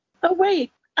Oh,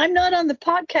 wait. I'm not on the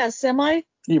podcast, am I?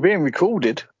 You're being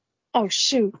recorded. Oh,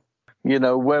 shoot. You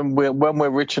know, when we're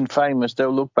rich and famous,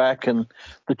 they'll look back and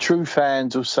the true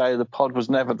fans will say the pod was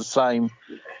never the same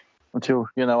until,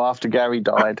 after Gary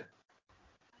died.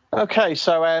 Okay,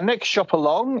 so our next shop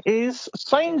along is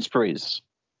Sainsburys.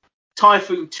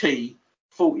 Typhoon tea,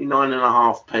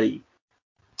 49.5p.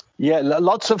 Yeah,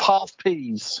 lots of half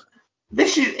P's.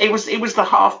 It was the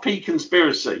half p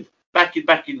conspiracy. Back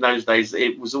in those days,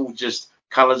 it was all just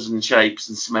colours and shapes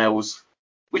and smells,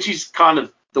 which is kind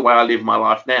of the way I live my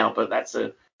life now. But that's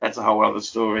a whole other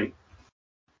story.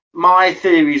 My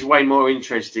theory is way more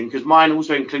interesting because mine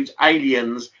also includes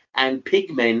aliens and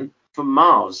pigmen from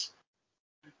Mars.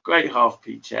 Great half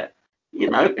p chat.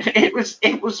 It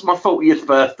was my 40th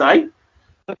birthday.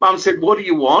 Mum said, "What do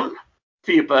you want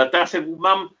for your birthday?" I said, "Well,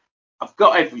 Mum, I've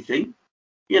got everything.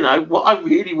 What I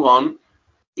really want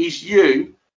is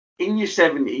you in your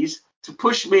 70s to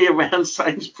push me around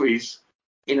Sainsbury's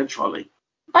in a trolley."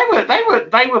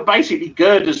 They were basically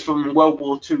girders from World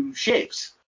War II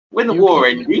ships. When the war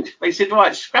ended, they said,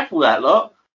 "Right, scrap all that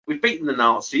lot. We've beaten the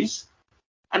Nazis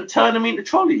and turn them into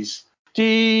trolleys."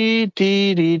 Dee,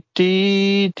 dee, dee,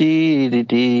 dee, dee, dee,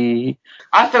 dee.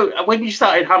 I thought when you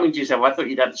started humming to yourself, I thought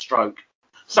you'd had a stroke.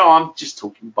 So I'm just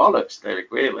talking bollocks,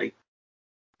 Derek, really.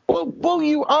 Well,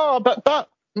 you are, but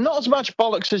not as much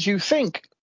bollocks as you think.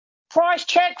 Price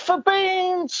check for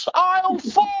beans, aisle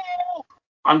 4.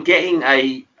 I'm getting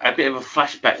a bit of a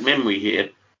flashback memory here.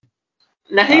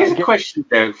 Now, here's a question,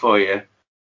 Derek, for you.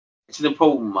 It's an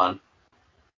important one.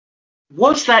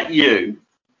 Was that you,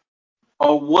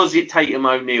 or was it Tatum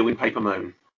O'Neill in Paper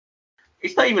Moon?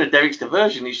 It's not even a Derek's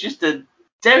diversion. It's just a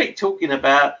Derek talking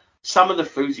about some of the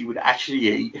foods he would actually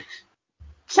eat.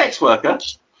 Sex worker.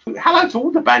 Hello to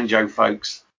all the banjo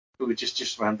folks who are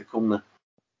just around the corner.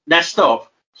 Now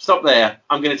stop there.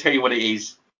 I'm going to tell you what it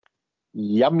is.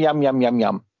 Yum, yum, yum, yum,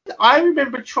 yum. I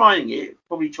remember trying it,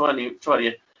 probably trying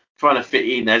to fit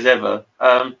in as ever.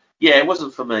 Yeah, it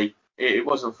wasn't for me. It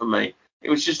wasn't for me. It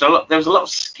was just there was a lot of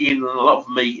skin and a lot of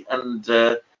meat, and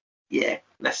yeah,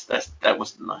 that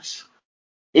wasn't nice.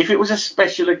 If it was a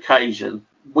special occasion,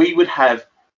 we would have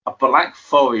a Black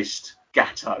Forest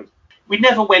gatto. We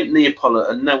never went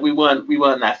Neapolitan. No, we weren't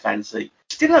that fancy.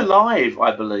 Still alive,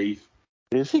 I believe.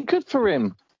 Is it good for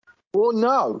him? Well,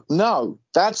 no,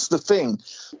 that's the thing.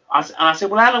 I said,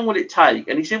 well, how long would it take?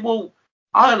 And he said, well,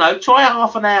 I don't know, try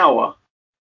half an hour.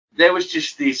 There was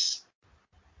just this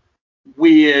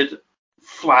weird,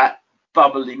 flat,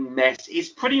 bubbling mess. It's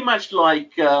pretty much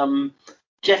like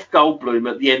Jeff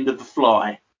Goldblum at the end of The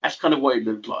Fly. That's kind of what it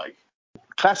looked like.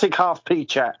 Classic half P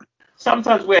chat.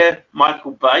 Sometimes we're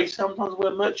Michael Bay, sometimes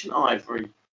we're Merchant Ivory.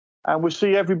 And we'll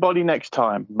see everybody next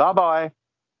time. Bye-bye.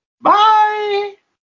 Bye!